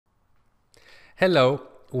Hello,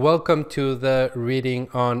 welcome to the Reading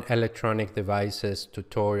on Electronic Devices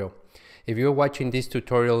tutorial. If you're watching this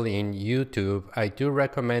tutorial in YouTube, I do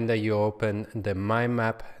recommend that you open the mind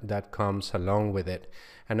map that comes along with it.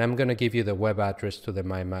 And I'm going to give you the web address to the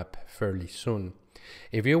mind map fairly soon.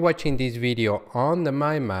 If you're watching this video on the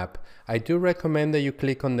mind map, I do recommend that you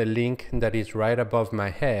click on the link that is right above my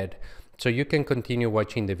head so you can continue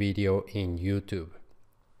watching the video in YouTube.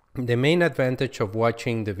 The main advantage of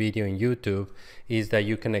watching the video in YouTube is that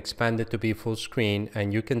you can expand it to be full screen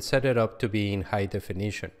and you can set it up to be in high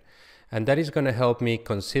definition. And that is going to help me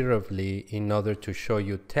considerably in order to show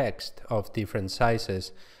you text of different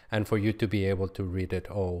sizes and for you to be able to read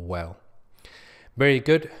it all well. Very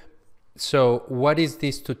good. So what is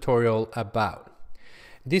this tutorial about?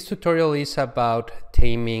 This tutorial is about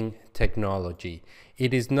taming technology.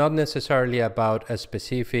 It is not necessarily about a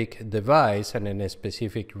specific device and a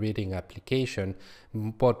specific reading application,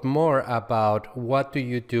 but more about what do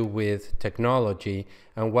you do with technology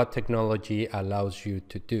and what technology allows you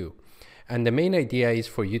to do. And the main idea is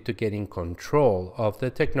for you to get in control of the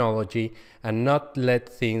technology and not let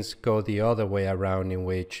things go the other way around, in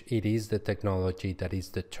which it is the technology that is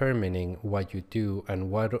determining what you do and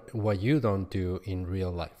what you don't do in real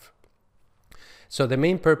life. So the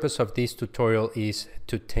main purpose of this tutorial is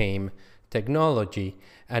to tame technology,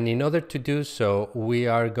 and in order to do so, we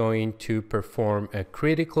are going to perform a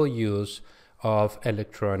critical use of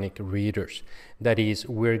electronic readers. That is,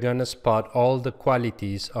 we're going to spot all the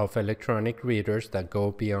qualities of electronic readers that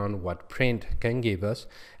go beyond what print can give us,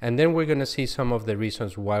 and then we're going to see some of the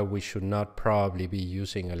reasons why we should not probably be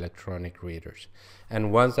using electronic readers.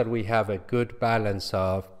 And once that we have a good balance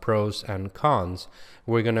of pros and cons,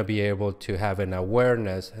 we're going to be able to have an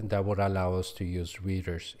awareness that would allow us to use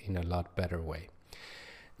readers in a lot better way.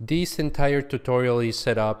 This entire tutorial is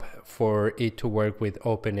set up for it to work with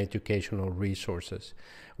open educational resources.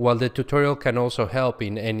 While the tutorial can also help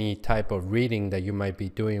in any type of reading that you might be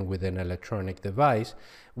doing with an electronic device,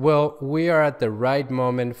 well, we are at the right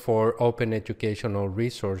moment for open educational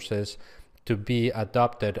resources to be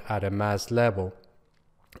adopted at a mass level.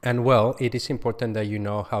 And well, it is important that you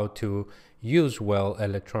know how to use well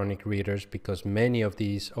electronic readers, because many of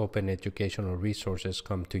these open educational resources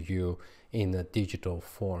come to you in a digital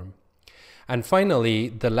form. And finally,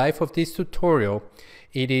 the life of this tutorial,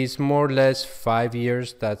 it is more or less 5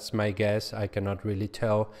 years. That's my guess. I cannot really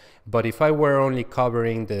tell. But if I were only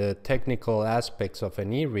covering the technical aspects of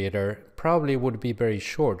an e-reader, probably would be very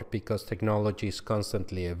short because technology is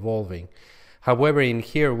constantly evolving. However, in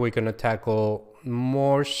here, we're going to tackle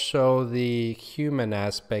more so the human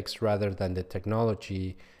aspects rather than the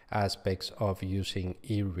technology aspects of using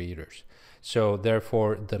e-readers. So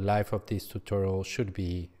therefore, the life of this tutorial should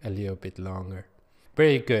be a little bit longer.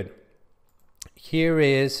 Very good. Here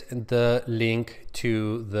is the link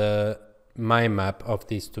to the mind map of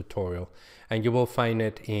this tutorial, and you will find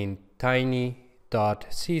it in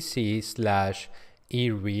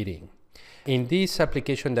tiny.cc/e-reading. In this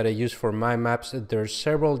application that I use for mind maps, there are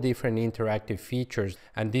several different interactive features,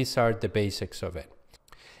 and these are the basics of it.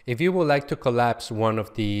 If you would like to collapse one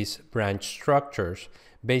of these branch structures,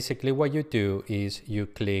 basically what you do is you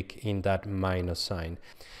click in that minus sign.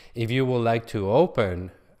 If you would like to open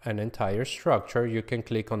an entire structure, you can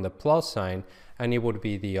click on the plus sign, and it would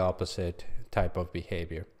be the opposite type of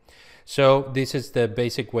behavior. So this is the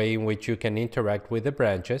basic way in which you can interact with the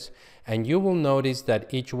branches, and you will notice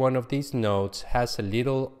that each one of these nodes has a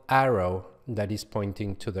little arrow that is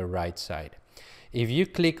pointing to the right side. If you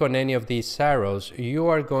click on any of these arrows, you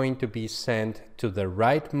are going to be sent to the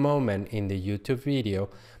right moment in the YouTube video,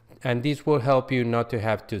 and this will help you not to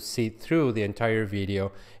have to sit through the entire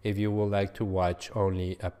video if you would like to watch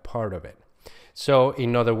only a part of it. So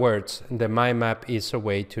in other words, the mind map is a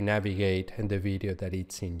way to navigate the video that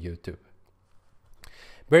it's in YouTube.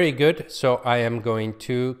 Very good. So I am going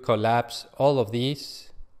to collapse all of these.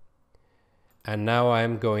 And now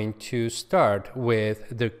I'm going to start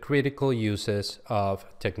with the critical uses of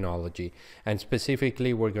technology. And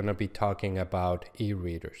specifically, we're going to be talking about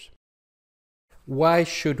e-readers. Why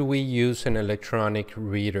should we use an electronic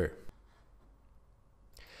reader?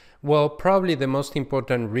 Well, probably the most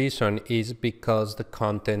important reason is because the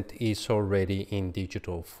content is already in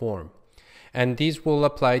digital form. And this will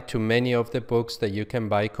apply to many of the books that you can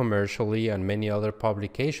buy commercially and many other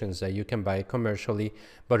publications that you can buy commercially.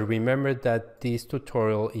 But remember that this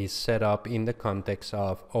tutorial is set up in the context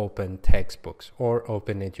of open textbooks or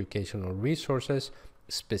open educational resources,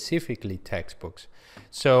 specifically textbooks.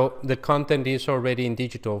 So the content is already in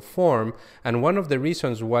digital form, and one of the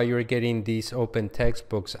reasons why you're getting these open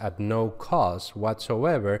textbooks at no cost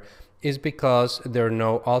whatsoever is because there are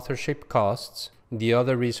no authorship costs. The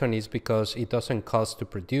other reason is because it doesn't cost to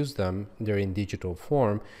produce them, they're in digital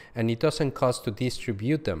form, and it doesn't cost to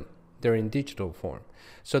distribute them, they're in digital form.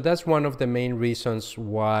 So that's one of the main reasons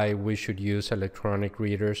why we should use electronic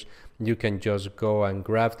readers. You can just go and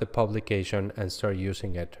grab the publication and start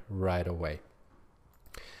using it right away.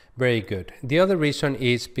 Very good. The other reason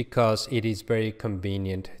is because it is very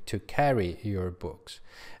convenient to carry your books.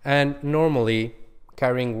 And normally,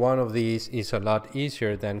 carrying one of these is a lot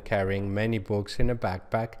easier than carrying many books in a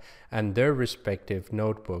backpack and their respective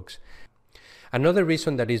notebooks. Another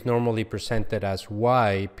reason that is normally presented as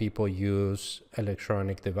why people use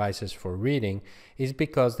electronic devices for reading is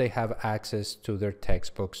because they have access to their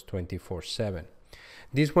textbooks 24/7.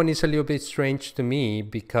 This one is a little bit strange to me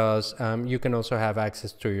because you can also have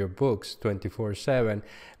access to your books 24/7,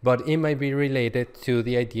 but it might be related to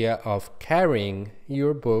the idea of carrying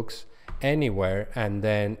your books anywhere and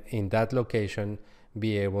then in that location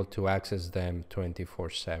be able to access them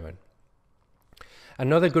 24/7.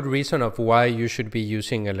 Another good reason of why you should be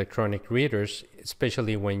using electronic readers,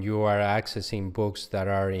 especially when you are accessing books that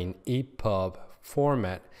are in EPUB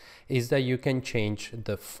format, is that you can change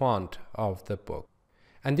the font of the book.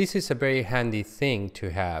 And this is a very handy thing to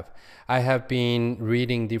have. I have been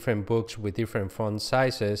reading different books with different font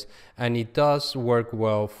sizes, and it does work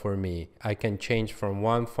well for me. I can change from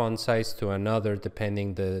one font size to another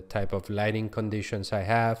depending the type of lighting conditions I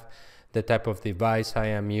have, the type of device I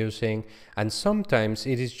am using, and sometimes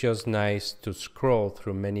it is just nice to scroll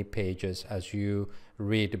through many pages as you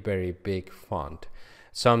read very big font.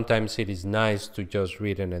 Sometimes it is nice to just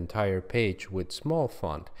read an entire page with small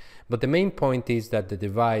font. But the main point is that the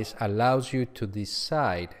device allows you to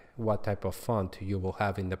decide what type of font you will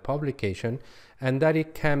have in the publication, and that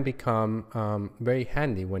it can become very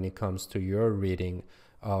handy when it comes to your reading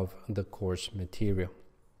of the course material.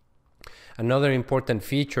 Another important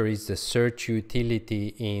feature is the search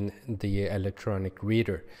utility in the electronic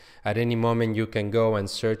reader. At any moment you can go and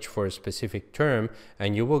search for a specific term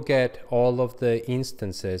and you will get all of the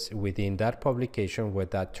instances within that publication where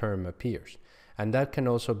that term appears. And that can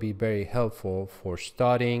also be very helpful for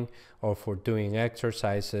studying or for doing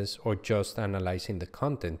exercises or just analyzing the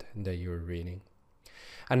content that you're reading.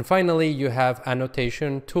 And finally, you have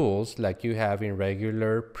annotation tools like you have in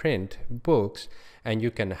regular print books, and you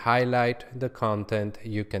can highlight the content,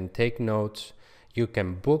 you can take notes, you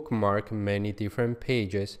can bookmark many different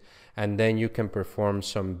pages, and then you can perform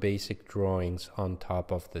some basic drawings on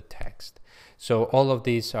top of the text. So all of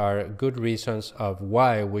these are good reasons of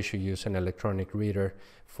why we should use an electronic reader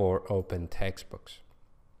for open textbooks.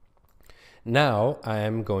 Now I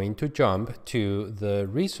am going to jump to the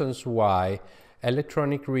reasons why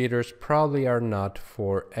electronic readers probably are not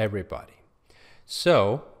for everybody.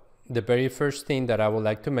 So the very first thing that I would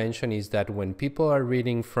like to mention is that when people are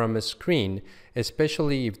reading from a screen,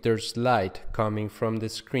 especially if there's light coming from the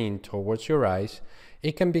screen towards your eyes,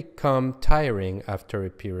 it can become tiring after a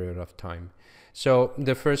period of time. So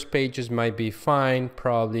the first pages might be fine,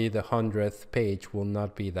 probably the 100th page will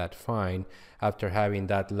not be that fine after having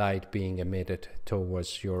that light being emitted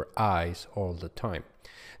towards your eyes all the time.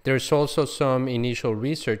 There's also some initial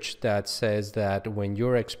research that says that when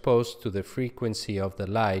you're exposed to the frequency of the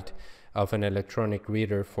light of an electronic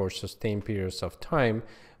reader for sustained periods of time,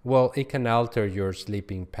 well, it can alter your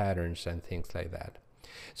sleeping patterns and things like that.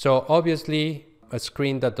 So obviously, a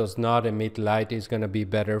screen that does not emit light is going to be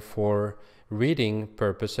better for reading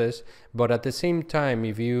purposes, but at the same time,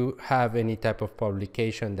 if you have any type of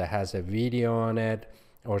publication that has a video on it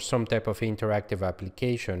or some type of interactive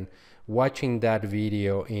application, watching that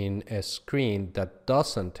video in a screen that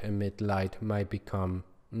doesn't emit light might become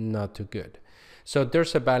not too good. So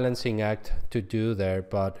there's a balancing act to do there,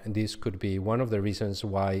 but this could be one of the reasons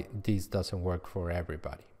why this doesn't work for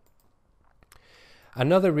everybody.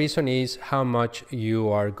 Another reason is how much you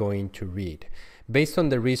are going to read. Based on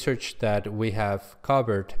the research that we have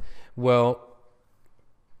covered, well,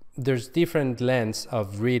 there's different lengths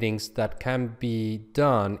of readings that can be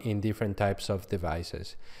done in different types of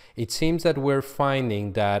devices. It seems that we're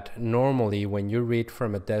finding that normally when you read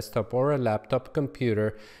from a desktop or a laptop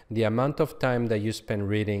computer, the amount of time that you spend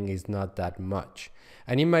reading is not that much.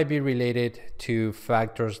 And it might be related to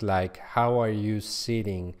factors like how are you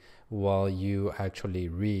sitting while you actually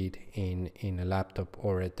read in a laptop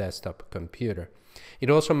or a desktop computer. It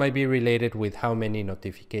also might be related with how many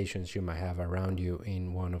notifications you might have around you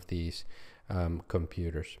in one of these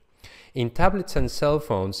computers. In tablets and cell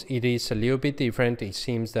phones, it is a little bit different. It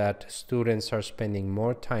seems that students are spending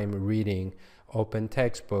more time reading open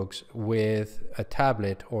textbooks with a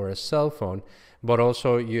tablet or a cell phone, but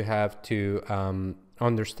also you have to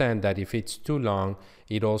understand that if it's too long,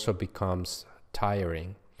 it also becomes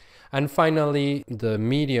tiring. And finally, the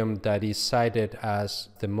medium that is cited as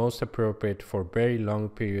the most appropriate for very long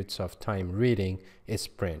periods of time reading is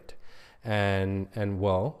print. And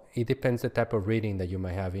well, it depends the type of reading that you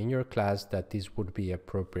might have in your class that this would be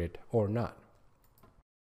appropriate or not.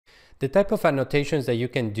 The type of annotations that you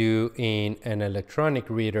can do in an electronic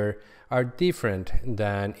reader are different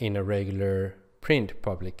than in a regular print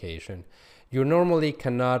publication. You normally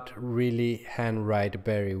cannot really handwrite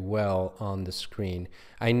very well on the screen.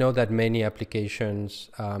 I know that many applications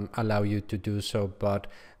allow you to do so, but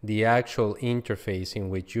the actual interface in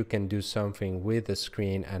which you can do something with the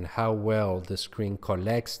screen and how well the screen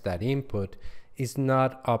collects that input is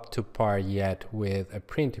not up to par yet with a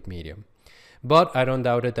print medium. But I don't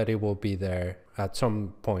doubt it that it will be there at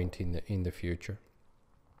some point in the future.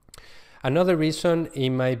 Another reason,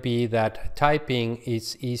 it might be that typing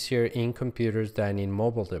is easier in computers than in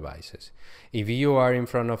mobile devices. If you are in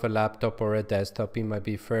front of a laptop or a desktop, it might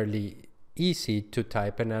be fairly easy to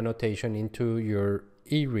type an annotation into your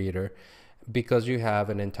e-reader because you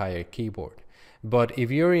have an entire keyboard. But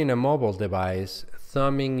if you're in a mobile device,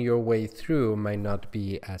 thumbing your way through might not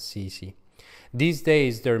be as easy. These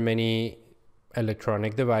days, there are many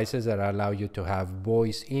electronic devices that allow you to have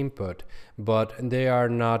voice input, but they are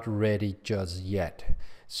not ready just yet.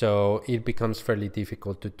 So it becomes fairly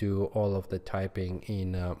difficult to do all of the typing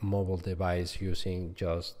in a mobile device using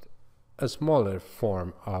just a smaller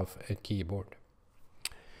form of a keyboard.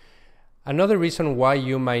 Another reason why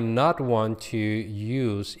you might not want to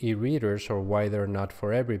use e-readers, or why they're not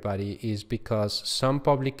for everybody, is because some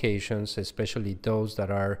publications, especially those that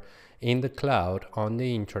are in the cloud on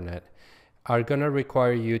the internet, are going to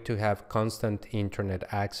require you to have constant internet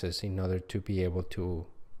access in order to be able to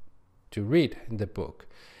read the book.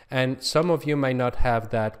 And some of you might not have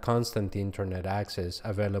that constant internet access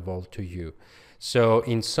available to you. So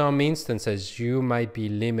in some instances, you might be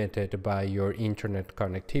limited by your internet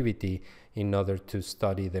connectivity in order to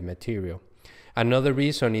study the material. Another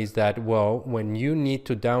reason is that, well, when you need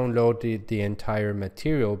to download the entire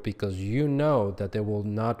material because you know that there will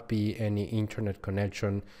not be any internet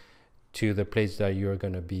connection to the place that you're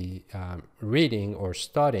going to be reading or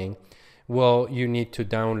studying, well, you need to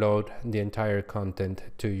download the entire content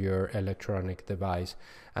to your electronic device.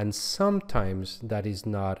 And sometimes that is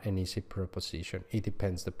not an easy proposition. It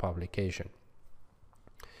depends the publication.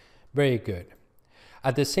 Very good.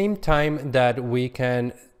 At the same time that we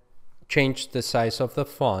can change the size of the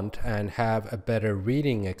font and have a better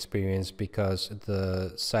reading experience because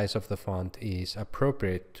the size of the font is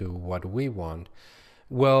appropriate to what we want,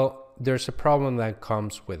 well, there's a problem that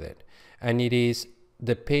comes with it, and it is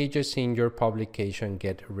the pages in your publication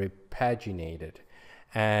get repaginated,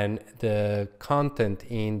 and the content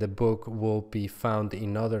in the book will be found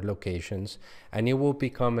in other locations, and it will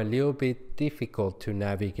become a little bit difficult to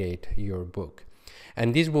navigate your book.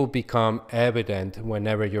 And this will become evident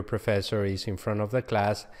whenever your professor is in front of the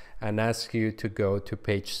class and asks you to go to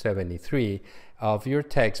page 73 of your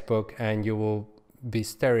textbook, and you will be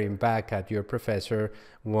staring back at your professor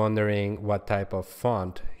wondering what type of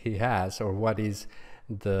font he has or what is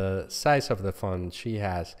the size of the font she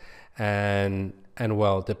has. And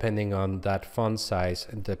well, depending on that font size,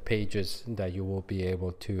 the pages that you will be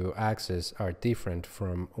able to access are different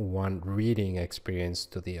from one reading experience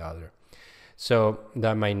to the other. So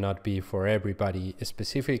that might not be for everybody,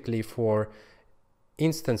 specifically for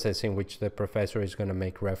instances in which the professor is going to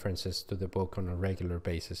make references to the book on a regular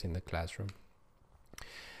basis in the classroom.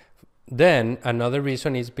 Then another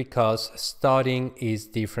reason is because studying is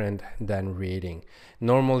different than reading.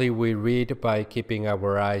 Normally we read by keeping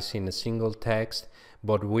our eyes in a single text,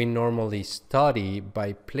 but we normally study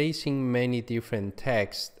by placing many different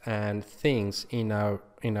texts and things in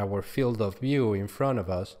our field of view in front of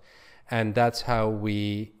us, and that's how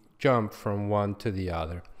we jump from one to the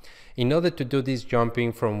other. In order to do this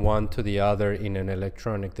jumping from one to the other in an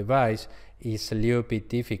electronic device is a little bit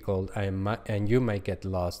difficult, and you might get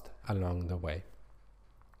lost along the way.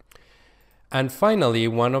 And finally,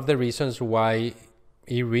 one of the reasons why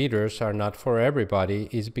e-readers are not for everybody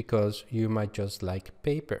is because you might just like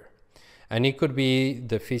paper. And it could be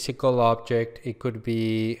the physical object, it could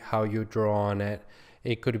be how you draw on it,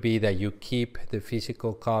 it could be that you keep the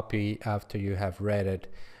physical copy after you have read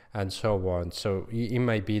it, and so on. So it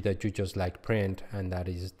might be that you just like print, and that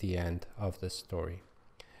is the end of the story.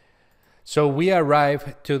 So we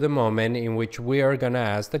arrive to the moment in which we are going to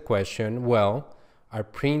ask the question, well, are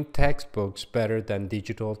print textbooks better than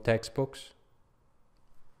digital textbooks?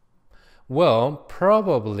 Well,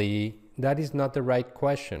 probably that is not the right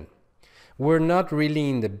question. We're not really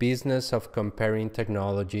in the business of comparing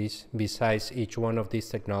technologies. Besides, each one of these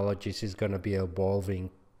technologies is going to be evolving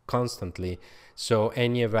constantly. So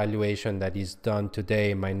any evaluation that is done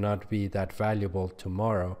today might not be that valuable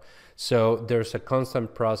tomorrow. So there's a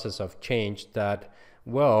constant process of change that,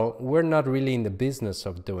 well, we're not really in the business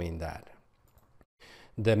of doing that.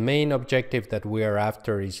 The main objective that we are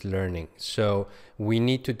after is learning. So we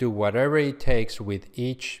need to do whatever it takes with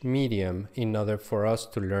each medium in order for us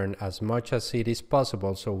to learn as much as it is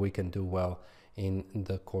possible so we can do well in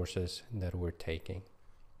the courses that we're taking.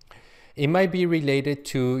 It might be related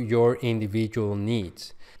to your individual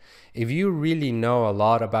needs. If you really know a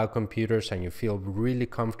lot about computers and you feel really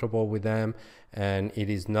comfortable with them, and it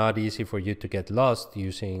is not easy for you to get lost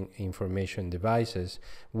using information devices,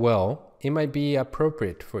 well, it might be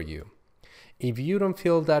appropriate for you. If you don't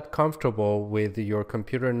feel that comfortable with your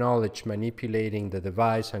computer knowledge manipulating the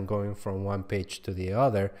device and going from one page to the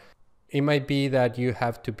other, it might be that you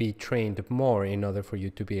have to be trained more in order for you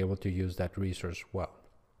to be able to use that resource well.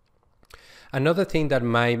 Another thing that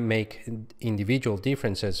might make individual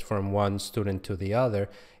differences from one student to the other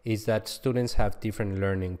is that students have different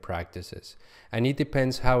learning practices. And it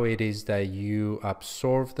depends how it is that you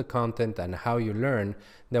absorb the content and how you learn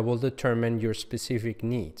that will determine your specific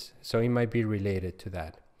needs. So it might be related to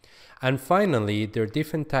that. And finally, there are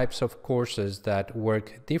different types of courses that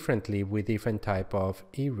work differently with different type of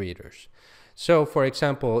e-readers. So, for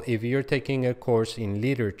example, if you're taking a course in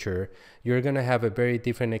literature, you're going to have a very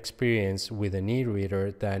different experience with an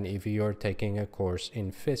e-reader than if you're taking a course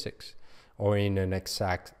in physics or in an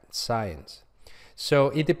exact science. So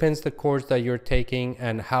it depends the course that you're taking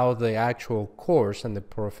and how the actual course and the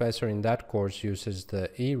professor in that course uses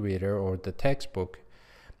the e-reader or the textbook,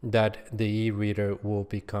 that the e-reader will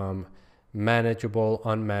become manageable,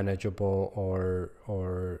 unmanageable,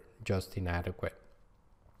 or just inadequate.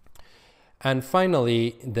 And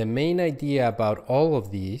finally, the main idea about all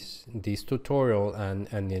of this tutorial and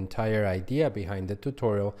the entire idea behind the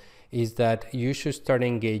tutorial is that you should start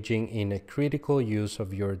engaging in a critical use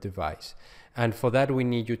of your device. And for that, we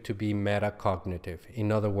need you to be metacognitive.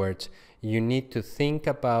 In other words, you need to think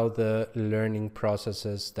about the learning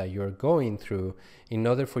processes that you're going through in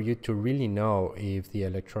order for you to really know if the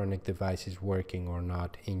electronic device is working or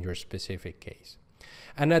not in your specific case.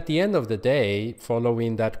 And at the end of the day,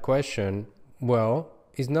 following that question, well,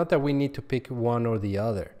 it's not that we need to pick one or the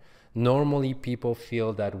other. Normally, people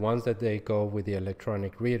feel that once that they go with the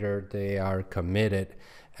electronic reader, they are committed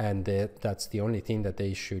and that's the only thing that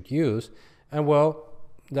they should use. And well,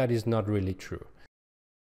 that is not really true.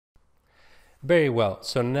 Very well,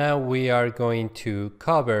 so now we are going to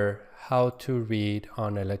cover how to read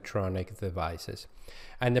on electronic devices.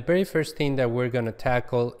 And the very first thing that we're going to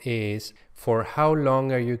tackle is, for how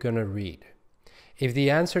long are you going to read? If the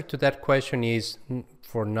answer to that question is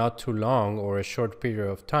for not too long or a short period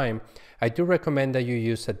of time, I do recommend that you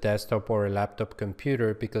use a desktop or a laptop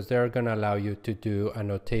computer because they are going to allow you to do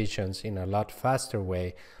annotations in a lot faster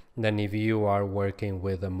way than if you are working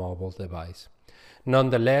with a mobile device.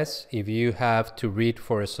 Nonetheless, if you have to read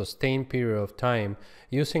for a sustained period of time,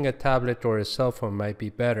 using a tablet or a cell phone might be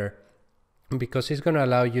better because it's going to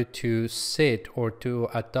allow you to sit or to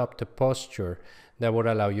adopt a posture that would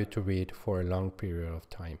allow you to read for a long period of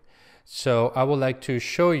time. So I would like to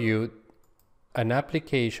show you an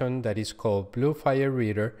application that is called Bluefire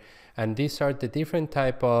Reader, and these are the different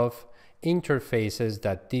type of interfaces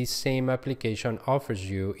that this same application offers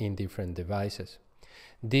you in different devices.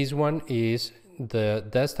 This one is the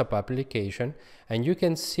desktop application, and you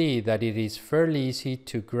can see that it is fairly easy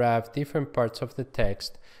to grab different parts of the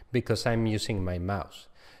text because I'm using my mouse.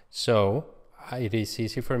 So it is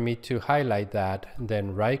easy for me to highlight that,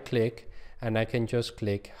 then right click, and I can just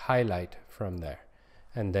click highlight from there.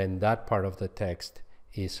 And then that part of the text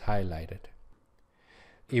is highlighted.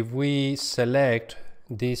 If we select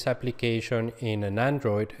this application in an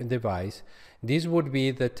Android device, this would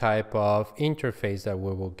be the type of interface that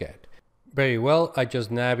we will get. Very well, I just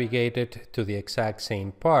navigated to the exact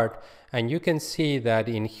same part, and you can see that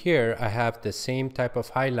in here I have the same type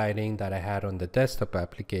of highlighting that I had on the desktop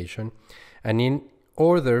application. And in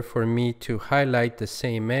order for me to highlight the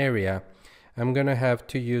same area, I'm gonna have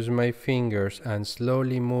to use my fingers and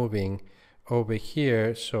slowly moving over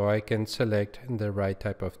here so I can select the right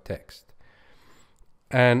type of text.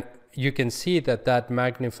 And you can see that that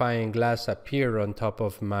magnifying glass appear on top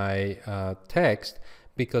of my text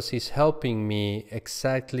because it's helping me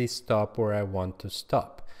exactly stop where I want to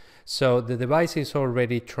stop. So the device is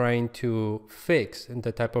already trying to fix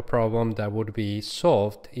the type of problem that would be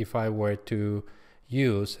solved if I were to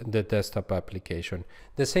use the desktop application.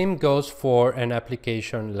 The same goes for an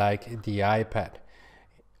application like the iPad.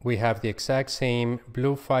 We have the exact same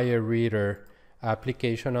Bluefire Reader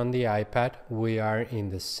application on the iPad. We are in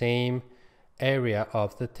the same area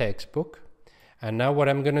of the textbook. And now what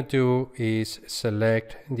I'm going to do is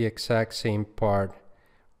select the exact same part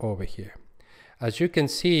over here. As you can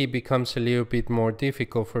see, it becomes a little bit more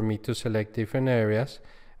difficult for me to select different areas,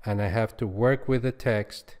 and I have to work with the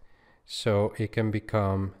text so it can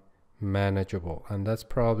become manageable. And that's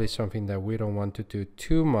probably something that we don't want to do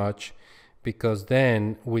too much, because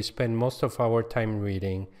then we spend most of our time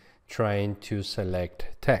reading trying to select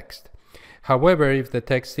text. However, if the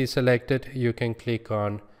text is selected, you can click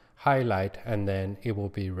on highlight and then it will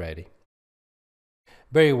be ready.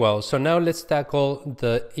 Very well, so now let's tackle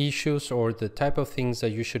the issues or the type of things that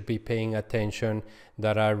you should be paying attention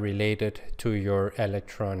that are related to your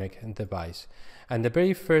electronic device. And the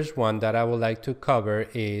very first one that I would like to cover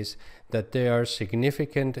is that there are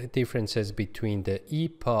significant differences between the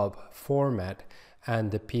EPUB format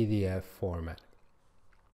and the PDF format.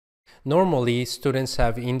 Normally, students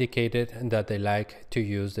have indicated that they like to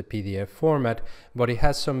use the PDF format, but it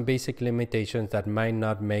has some basic limitations that might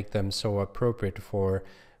not make them so appropriate for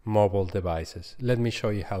mobile devices. Let me show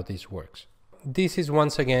you how this works. This is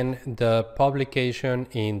once again the publication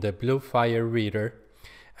in the Bluefire Reader,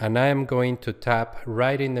 and I am going to tap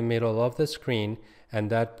right in the middle of the screen, and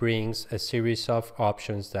that brings a series of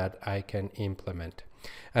options that I can implement.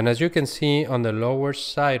 And as you can see on the lower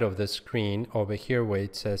side of the screen over here where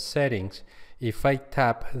it says settings, if I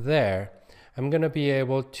tap there, I'm going to be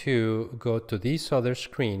able to go to this other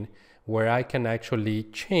screen where I can actually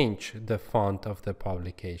change the font of the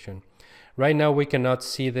publication. Right now we cannot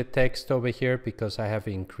see the text over here because I have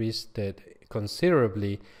increased it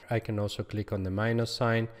considerably. I can also click on the minus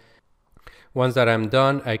sign. Once that I'm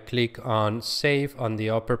done, I click on save on the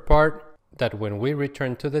upper part, that when we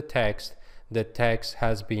return to the text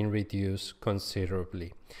has been reduced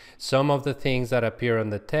considerably. Some of the things that appear on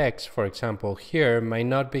the text, for example here, might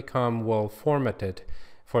not become well formatted.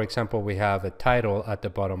 For example, we have a title at the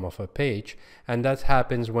bottom of a page, and that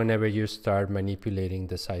happens whenever you start manipulating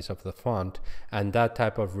the size of the font, and that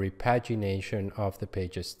type of repagination of the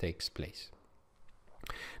pages takes place.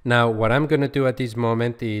 Now, what I'm going to do at this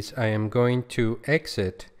moment is I am going to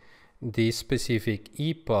exit this specific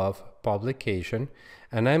EPUB publication,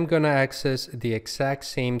 and I'm going to access the exact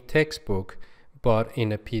same textbook but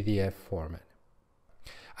in a PDF format.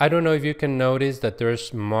 I don't know if you can notice that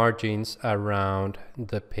there's margins around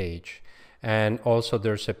the page, and also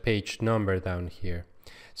there's a page number down here.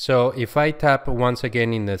 So if I tap once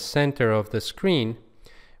again in the center of the screen,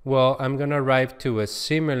 well, I'm going to arrive to a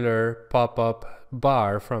similar pop-up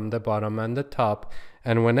bar from the bottom and the top.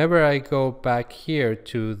 And whenever I go back here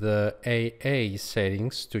to the AA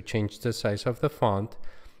settings to change the size of the font,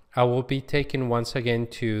 I will be taken once again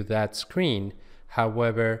to that screen.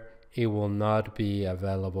 However, it will not be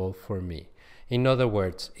available for me. In other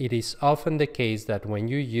words, it is often the case that when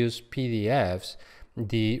you use PDFs,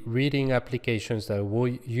 the reading applications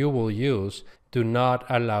that you will use do not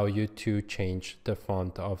allow you to change the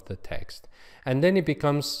font of the text. And then it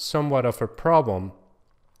becomes somewhat of a problem,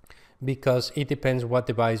 because it depends what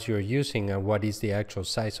device you're using and what is the actual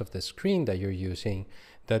size of the screen that you're using,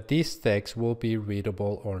 that this text will be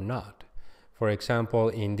readable or not. For example,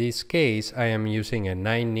 in this case, I am using a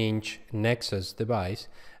 9-inch Nexus device,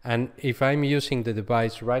 and if I'm using the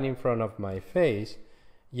device right in front of my face,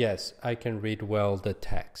 yes, I can read well the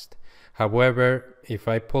text. However, if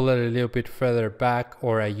I pull it a little bit further back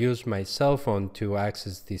or I use my cell phone to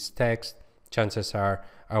access this text, chances are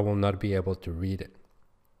I will not be able to read it.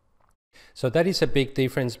 So that is a big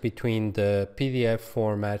difference between the PDF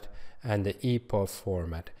format and the EPUB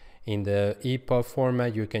format. In the EPUB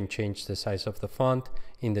format, you can change the size of the font.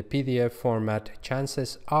 In the PDF format,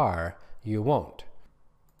 chances are you won't.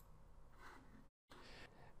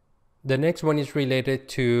 The next one is related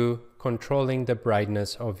to controlling the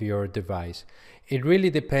brightness of your device. It really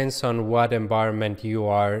depends on what environment you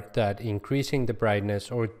are, that increasing the brightness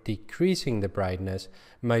or decreasing the brightness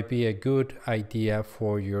might be a good idea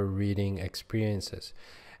for your reading experiences.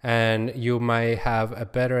 And you might have a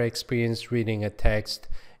better experience reading a text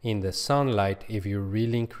in the sunlight if you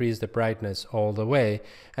really increase the brightness all the way,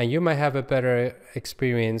 and you might have a better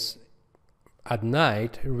experience at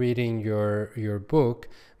night reading your book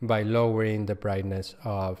by lowering the brightness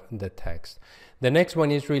of the text. The next one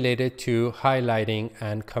is related to highlighting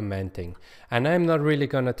and commenting. And I'm not really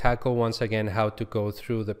going to tackle once again how to go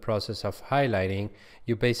through the process of highlighting.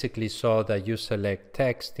 You basically saw that you select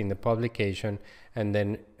text in the publication, and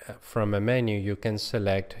then from a menu you can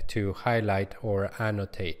select to highlight or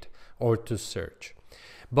annotate or to search.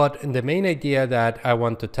 But the main idea that I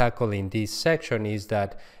want to tackle in this section is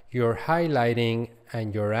that your highlighting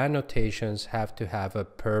and your annotations have to have a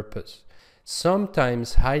purpose.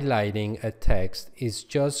 Sometimes highlighting a text is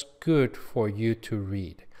just good for you to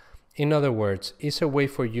read. In other words, it's a way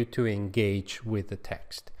for you to engage with the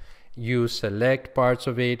text. You select parts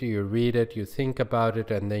of it, you read it, you think about it,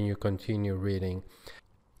 and then you continue reading.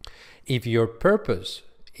 If your purpose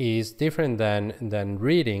is different than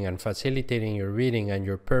reading and facilitating your reading, and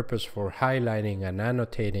your purpose for highlighting and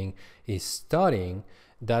annotating is studying,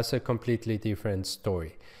 that's a completely different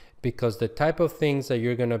story. Because the type of things that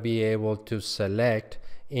you're going to be able to select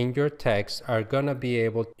in your text are going to be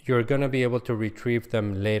able, you're going to be able to retrieve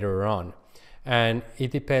them later on. And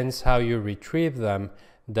it depends how you retrieve them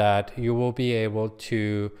that you will be able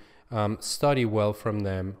to study well from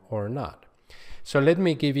them or not. So let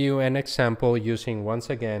me give you an example using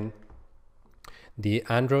once again the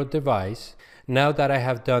Android device. Now that I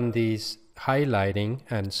have done this highlighting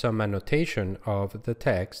and some annotation of the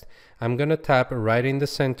text, I'm going to tap right in the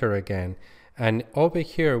center again, and over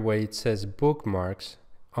here where it says bookmarks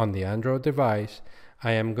on the Android device,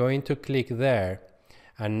 I am going to click there,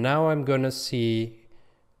 and now I'm going to see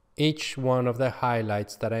each one of the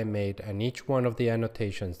highlights that I made and each one of the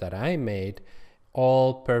annotations that I made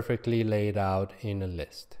all perfectly laid out in a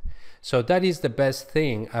list. So that is the best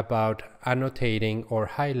thing about annotating or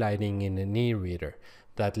highlighting in an e-reader,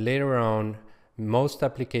 that later on most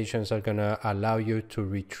applications are going to allow you to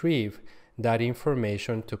retrieve that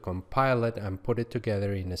information, to compile it and put it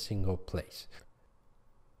together in a single place.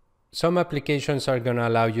 Some applications are going to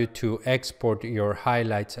allow you to export your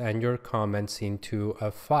highlights and your comments into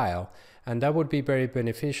a file, and that would be very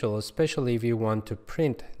beneficial, especially if you want to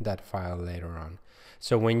print that file later on.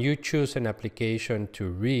 So when you choose an application to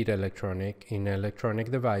read in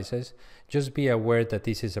electronic devices, just be aware that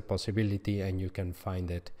this is a possibility and you can find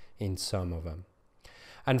it in some of them.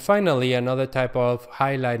 And finally, another type of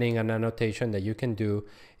highlighting and annotation that you can do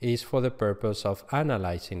is for the purpose of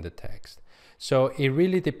analyzing the text. So it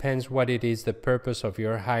really depends what it is the purpose of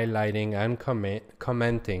your highlighting and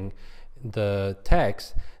commenting the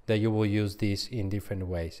text, that you will use this in different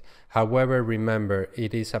ways. However, remember,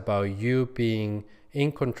 it is about you being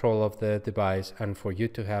in control of the device and for you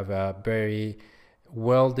to have a very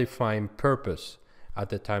well-defined purpose at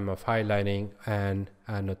the time of highlighting and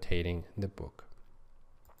annotating the book.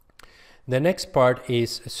 The next part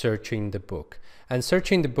is searching the book. And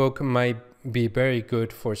searching the book might be very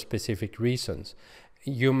good for specific reasons.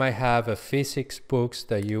 You might have a physics books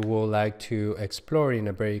that you would like to explore in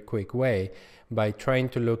a very quick way by trying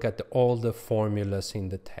to look at all the formulas in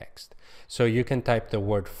the text. So you can type the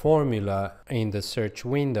word formula in the search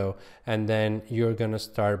window, and then you're going to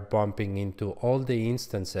start bumping into all the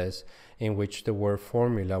instances in which the word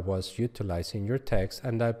formula was utilized in your text,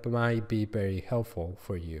 and that might be very helpful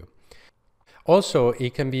for you. Also,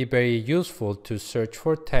 it can be very useful to search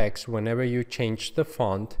for text whenever you change the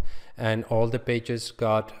font and all the pages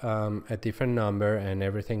got a different number and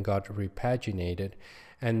everything got repaginated.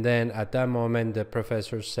 And then at that moment, the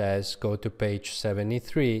professor says, go to page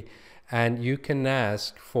 73, and you can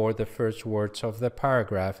ask for the first words of the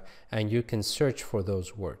paragraph, and you can search for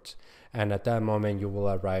those words. And at that moment, you will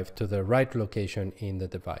arrive to the right location in the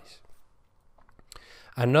device.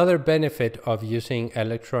 Another benefit of using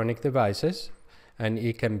electronic devices, and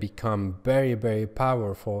it can become very, very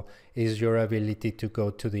powerful, is your ability to go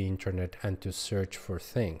to the internet and to search for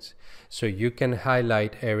things. So you can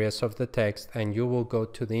highlight areas of the text and you will go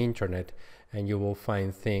to the internet and you will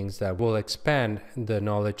find things that will expand the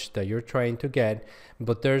knowledge that you're trying to get.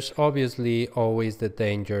 But there's obviously always the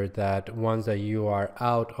danger that once that you are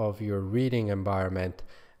out of your reading environment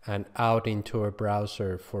and out into a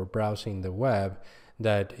browser for browsing the web,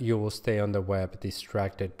 that you will stay on the web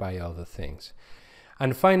distracted by other things.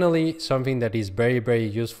 And finally, something that is very, very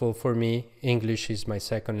useful for me, English is my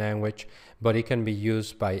second language, but it can be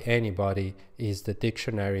used by anybody, is the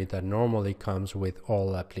dictionary that normally comes with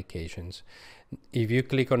all applications. If you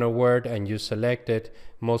click on a word and you select it,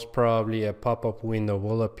 most probably a pop-up window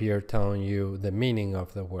will appear telling you the meaning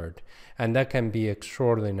of the word. And that can be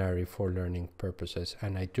extraordinary for learning purposes.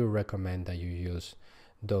 And I do recommend that you use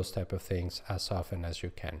those type of things as often as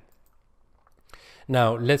you can.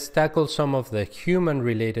 Now, let's tackle some of the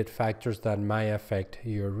human-related factors that might affect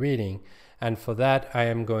your reading. And for that, I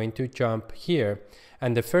am going to jump here.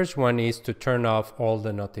 And the first one is to turn off all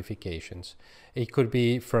the notifications. It could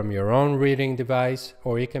be from your own reading device,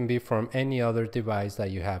 or it can be from any other device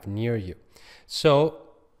that you have near you. So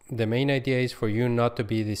the main idea is for you not to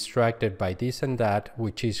be distracted by this and that,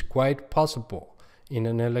 which is quite possible in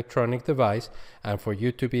an electronic device, and for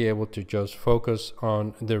you to be able to just focus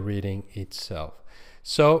on the reading itself.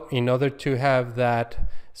 So in order to have that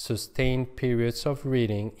sustained periods of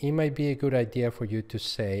reading, it might be a good idea for you to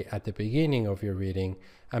say at the beginning of your reading,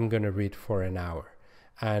 I'm going to read for an hour.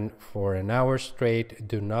 And for an hour straight,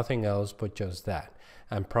 do nothing else but just that.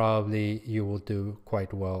 And probably you will do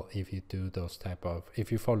quite well if you do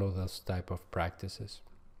if you follow those type of practices.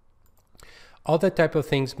 Other type of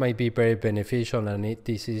things might be very beneficial, and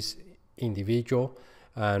this is individual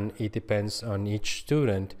and it depends on each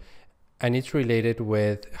student. And it's related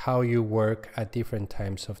with how you work at different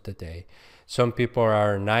times of the day. Some people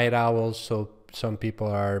are night owls, so some people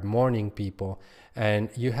are morning people.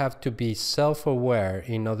 And you have to be self-aware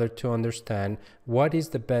in order to understand what is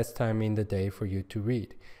the best time in the day for you to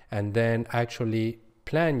read. And then actually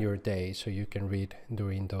plan your day so you can read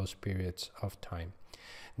during those periods of time.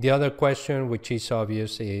 The other question, which is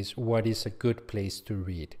obvious, is what is a good place to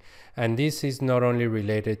read? And this is not only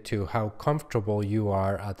related to how comfortable you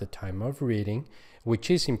are at the time of reading, which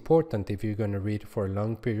is important if you're going to read for a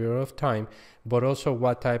long period of time, but also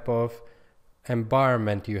what type of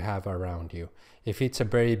environment you have around you. If it's a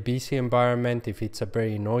very busy environment, if it's a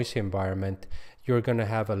very noisy environment, you're going to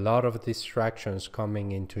have a lot of distractions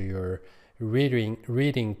coming into your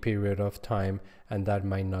reading period of time, and that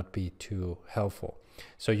might not be too helpful.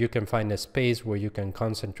 So you can find a space where you can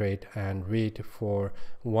concentrate and read for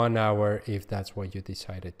 1 hour if that's what you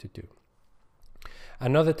decided to do.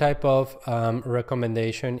 Another type of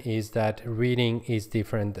recommendation is that reading is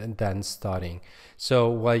different than studying. So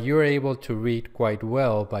while you're able to read quite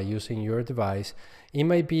well by using your device, it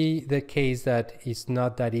might be the case that it's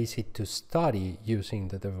not that easy to study using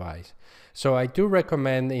the device. So I do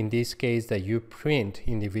recommend in this case that you print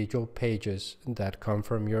individual pages that come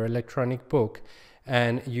from your electronic book,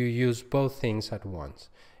 and you use both things at once.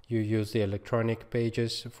 You use the electronic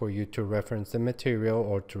pages for you to reference the material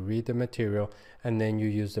or to read the material, and then you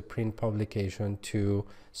use the print publication to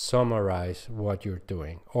summarize what you're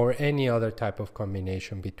doing, or any other type of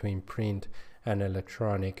combination between print and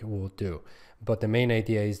electronic will do. But the main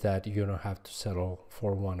idea is that you don't have to settle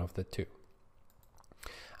for one of the two.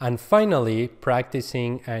 And finally,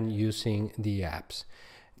 practicing and using the apps.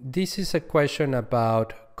 This is a question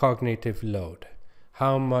about cognitive load.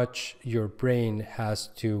 How much your brain has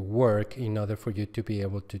to work in order for you to be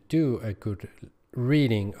able to do a good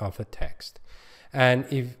reading of a text. And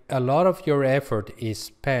if a lot of your effort is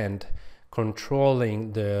spent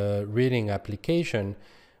controlling the reading application,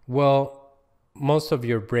 well, most of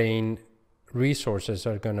your brain resources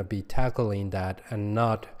are going to be tackling that and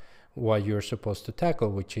not what you're supposed to tackle,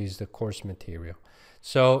 which is the course material.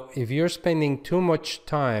 So if you're spending too much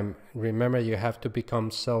time, remember you have to become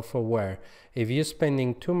self-aware. If you're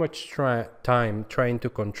spending too much time trying to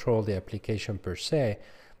control the application per se,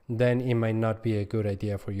 then it might not be a good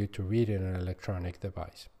idea for you to read in an electronic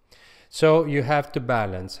device. So you have to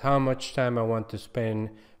balance how much time I want to spend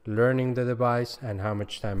learning the device and how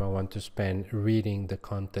much time I want to spend reading the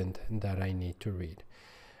content that I need to read.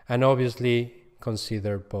 And obviously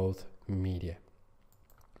consider both media.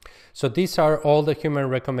 So these are all the human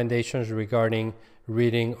recommendations regarding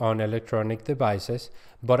reading on electronic devices,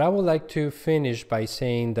 but I would like to finish by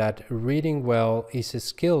saying that reading well is a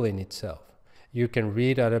skill in itself. You can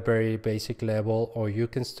read at a very basic level, or you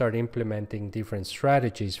can start implementing different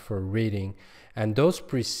strategies for reading, and those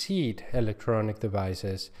precede electronic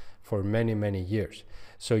devices for many, many years.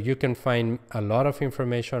 So you can find a lot of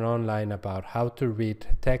information online about how to read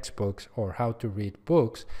textbooks or how to read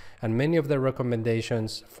books, and many of the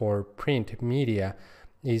recommendations for print media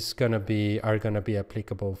are going to be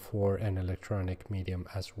applicable for an electronic medium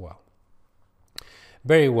as well.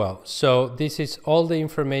 Very well, so this is all the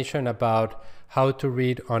information about how to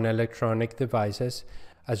read on electronic devices.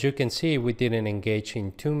 As you can see, we didn't engage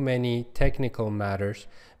in too many technical matters,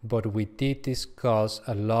 but we did discuss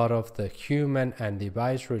a lot of the human and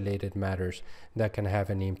device-related matters that can have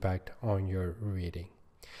an impact on your reading.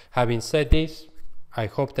 Having said this, I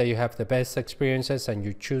hope that you have the best experiences and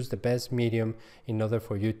you choose the best medium in order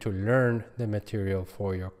for you to learn the material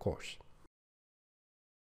for your course.